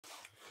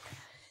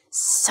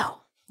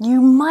So,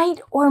 you might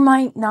or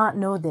might not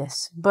know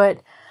this,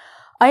 but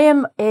I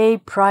am a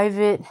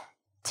private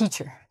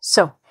teacher.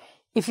 So,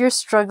 if you're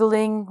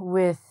struggling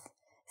with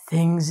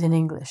things in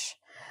English,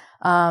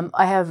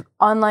 I have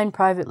online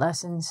private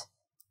lessons,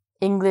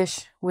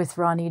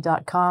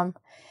 englishwithronnie.com,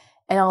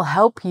 and I'll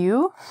help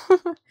you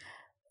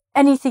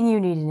anything you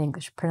need in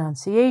English,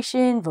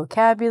 pronunciation,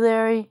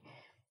 vocabulary,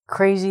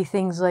 crazy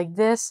things like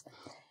this.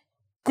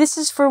 This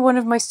is for one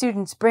of my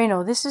students,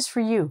 Braino. This is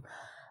for you.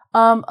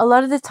 A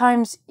lot of the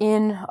times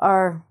in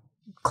our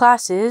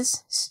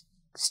classes,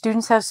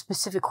 students have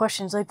specific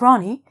questions like,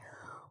 Ronnie,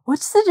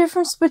 what's the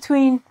difference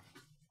between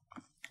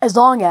as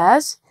long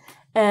as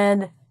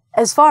and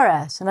as far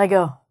as? And I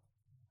go,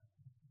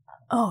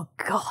 oh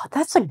God,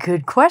 that's a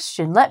good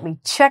question. Let me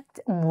check.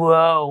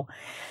 Whoa.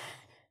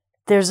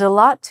 There's a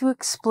lot to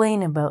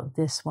explain about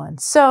this one.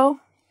 So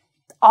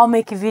I'll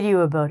make a video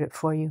about it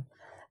for you.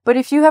 But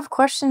if you have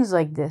questions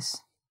like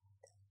this,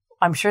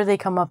 I'm sure they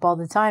come up all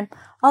the time.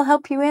 I'll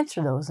help you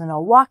answer those and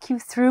I'll walk you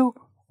through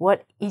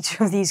what each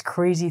of these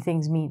crazy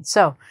things mean.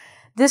 So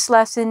this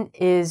lesson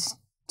is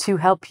to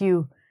help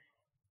you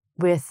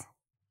with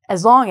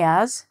as long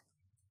as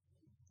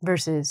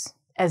versus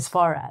as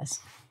far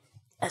as.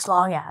 As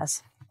long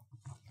as.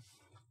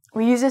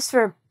 We use this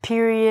for a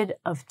period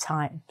of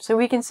time. So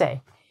we can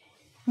say,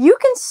 you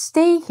can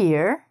stay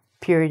here,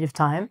 period of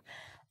time,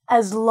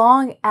 as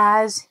long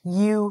as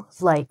you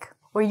like.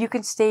 Or you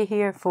can stay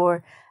here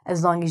for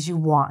as long as you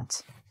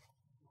want.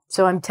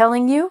 So I'm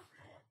telling you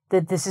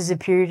that this is a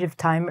period of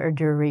time or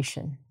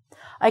duration.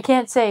 I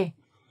can't say,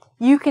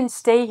 you can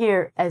stay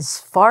here as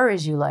far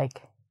as you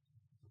like.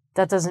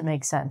 That doesn't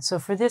make sense. So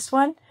for this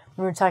one,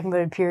 when we're talking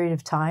about a period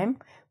of time,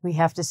 we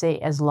have to say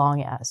as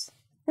long as.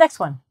 Next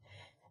one.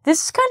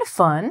 This is kind of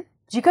fun.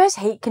 Do you guys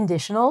hate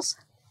conditionals?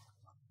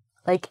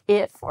 Like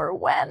if or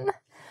when?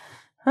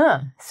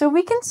 So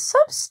we can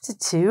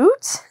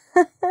substitute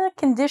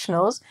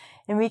conditionals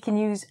and we can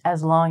use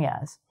as long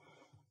as.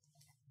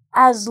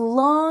 As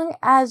long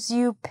as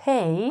you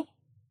pay,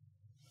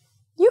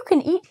 you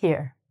can eat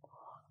here.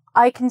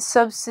 I can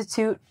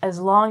substitute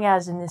as long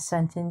as in this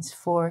sentence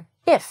for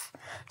if.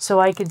 So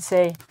I could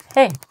say,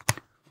 hey,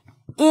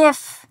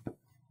 if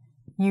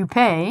you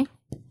pay,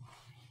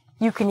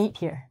 you can eat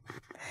here.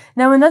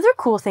 Now, another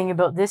cool thing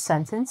about this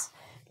sentence,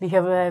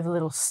 because I have a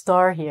little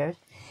star here,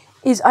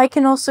 is I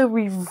can also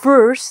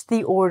reverse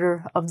the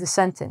order of the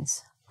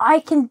sentence. I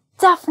can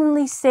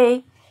definitely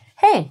say,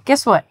 hey,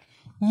 guess what?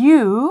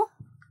 You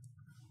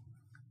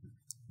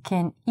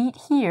can eat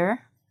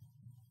here,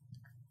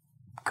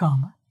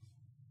 comma,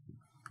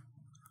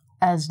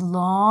 as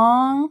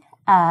long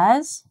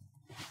as,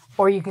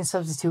 or you can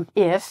substitute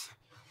if,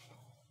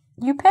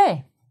 you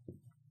pay.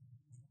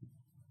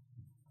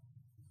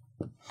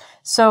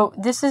 So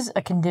this is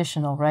a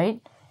conditional,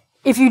 right?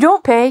 If you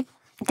don't pay,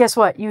 guess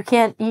what? You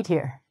can't eat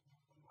here.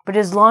 But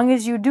as long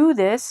as you do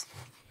this,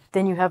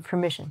 then you have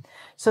permission.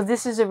 So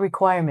this is a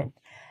requirement.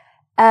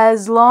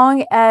 As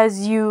long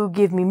as you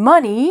give me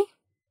money,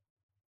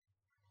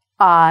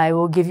 I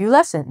will give you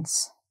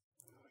lessons.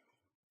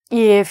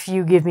 If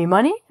you give me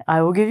money,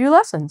 I will give you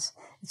lessons.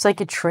 It's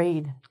like a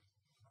trade.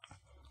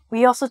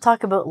 We also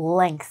talk about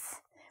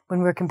length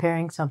when we're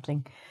comparing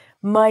something.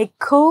 My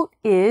coat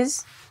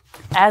is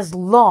as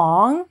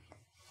long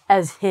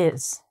as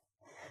his.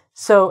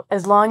 So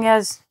as long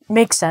as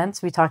makes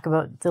sense, we talk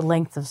about the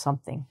length of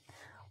something.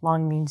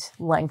 Long means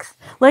length.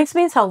 Length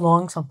means how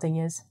long something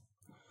is.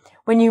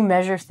 When you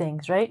measure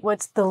things, right?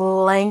 What's the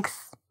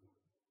length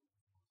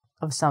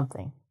of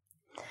something?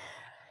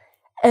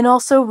 And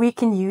also we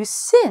can use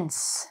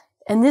since.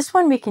 And this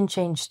one we can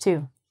change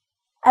too.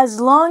 As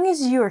long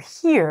as you're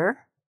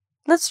here,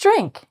 let's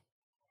drink.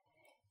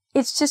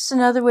 It's just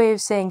another way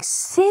of saying,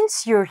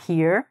 since you're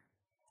here,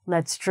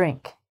 let's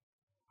drink.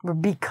 Or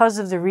because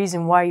of the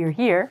reason why you're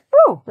here,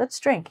 woo, let's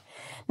drink.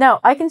 Now,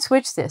 I can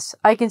switch this.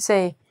 I can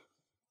say,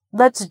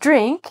 let's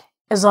drink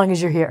as long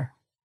as you're here.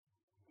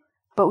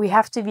 But we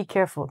have to be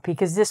careful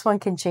because this one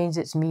can change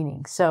its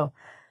meaning. So,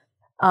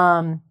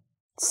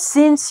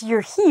 since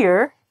you're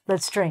here,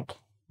 let's drink.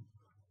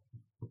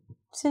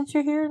 Since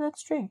you're here,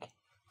 let's drink.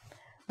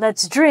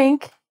 Let's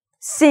drink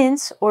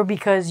since or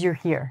because you're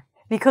here.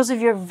 Because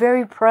of your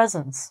very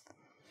presence.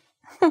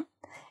 It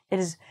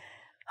has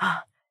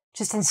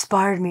just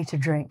inspired me to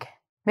drink.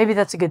 Maybe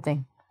that's a good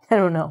thing. I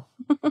don't know.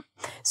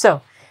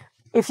 So,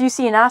 if you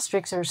see an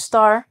asterisk or a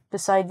star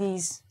beside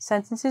these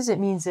sentences, it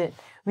means that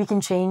we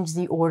can change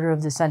the order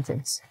of the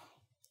sentence.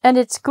 And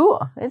it's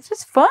cool. It's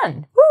just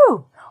fun.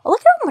 Woo!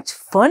 Look at how much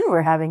fun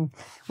we're having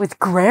with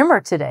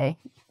grammar today.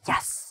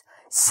 Yes!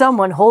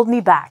 Someone hold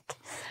me back.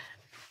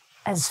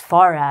 As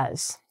far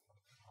as.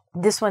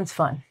 This one's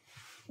fun.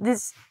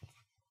 This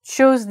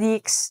shows the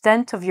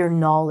extent of your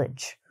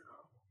knowledge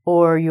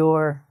or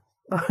your,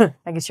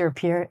 I guess your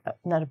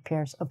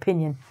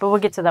opinion, but we'll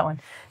get to that one.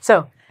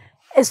 So,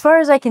 as far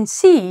as I can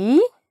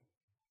see,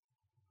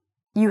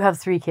 you have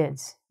 3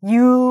 kids.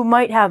 You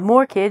might have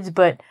more kids,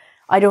 but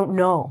I don't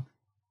know.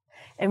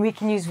 And we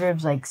can use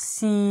verbs like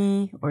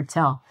see or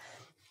tell.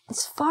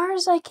 As far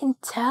as I can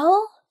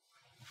tell,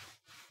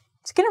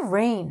 It's going to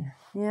rain.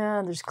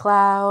 Yeah, there's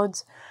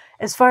clouds.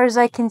 As far as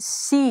I can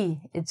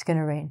see, it's going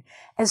to rain.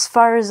 As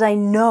far as I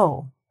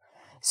know.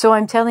 So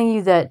I'm telling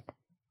you that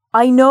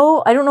I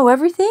don't know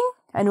everything.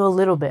 I know a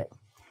little bit.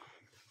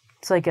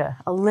 It's like a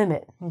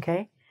limit,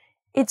 okay?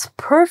 It's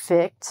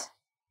perfect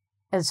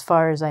as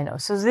far as I know.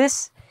 So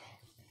this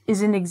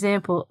is an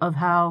example of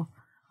how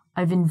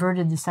I've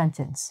inverted the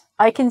sentence.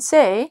 I can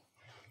say,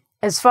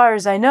 as far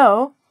as I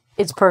know,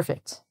 it's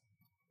perfect.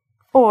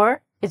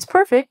 Or, it's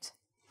perfect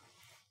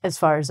as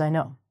far as I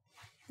know.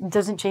 It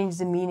doesn't change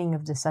the meaning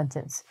of the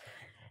sentence.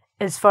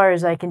 As far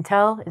as I can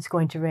tell, it's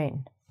going to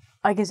rain.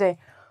 I can say,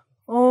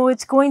 oh,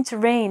 it's going to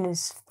rain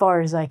as far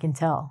as I can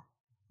tell.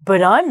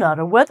 But I'm not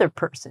a weather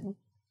person.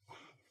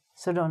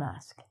 So don't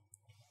ask.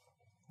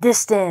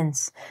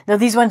 Distance. Now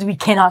these ones we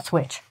cannot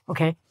switch,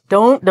 okay?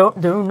 Do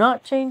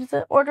not change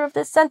the order of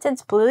this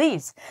sentence,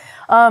 please.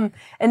 And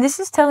this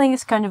is telling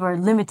us kind of our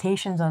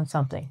limitations on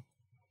something.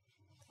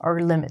 Our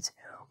limits.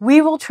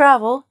 We will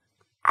travel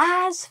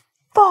as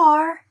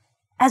far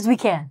as we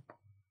can.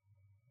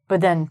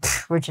 But then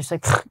we're just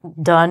like,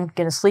 done,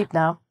 gonna sleep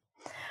now.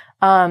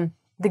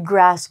 The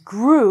grass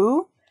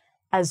grew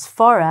as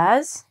far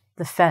as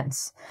the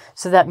fence.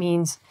 So that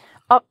means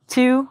up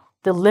to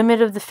the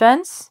limit of the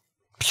fence,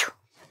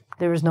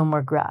 there was no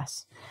more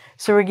grass.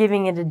 So we're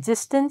giving it a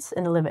distance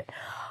and a limit.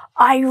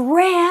 I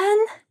ran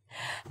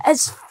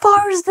as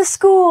far as the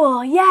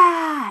school.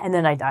 Yeah. And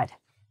then I died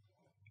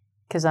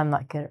because I'm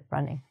not good at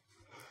running.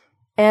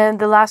 And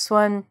the last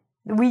one,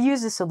 we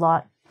use this a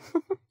lot.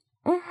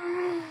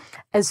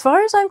 As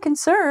far as I'm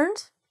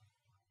concerned,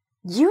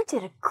 you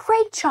did a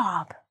great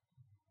job.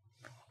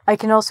 I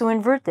can also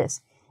invert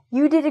this.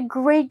 You did a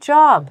great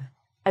job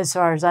as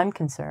far as I'm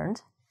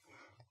concerned.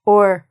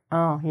 Or,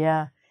 oh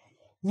yeah,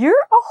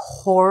 you're a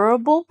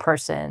horrible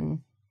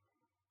person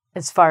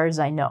as far as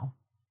I know.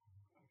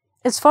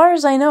 As far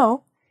as I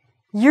know,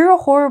 you're a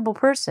horrible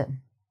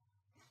person.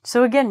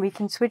 So again, we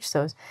can switch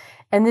those.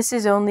 And this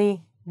is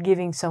only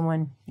giving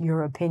someone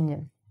your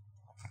opinion.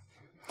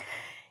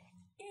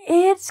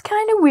 It's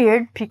kind of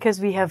weird because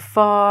we have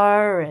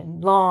far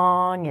and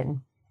long,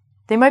 and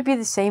they might be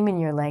the same in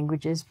your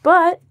languages,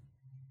 but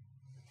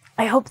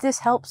I hope this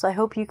helps. I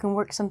hope you can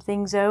work some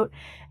things out.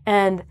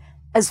 And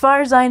as far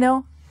as I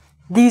know,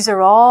 these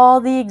are all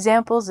the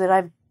examples that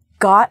I've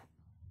got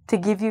to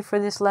give you for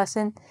this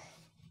lesson.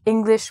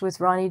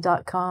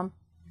 EnglishWithRonnie.com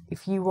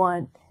if you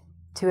want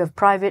to have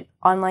private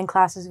online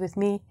classes with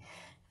me.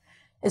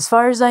 As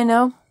far as I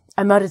know,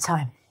 I'm out of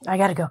time. I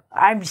gotta go.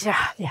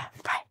 Yeah,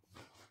 bye.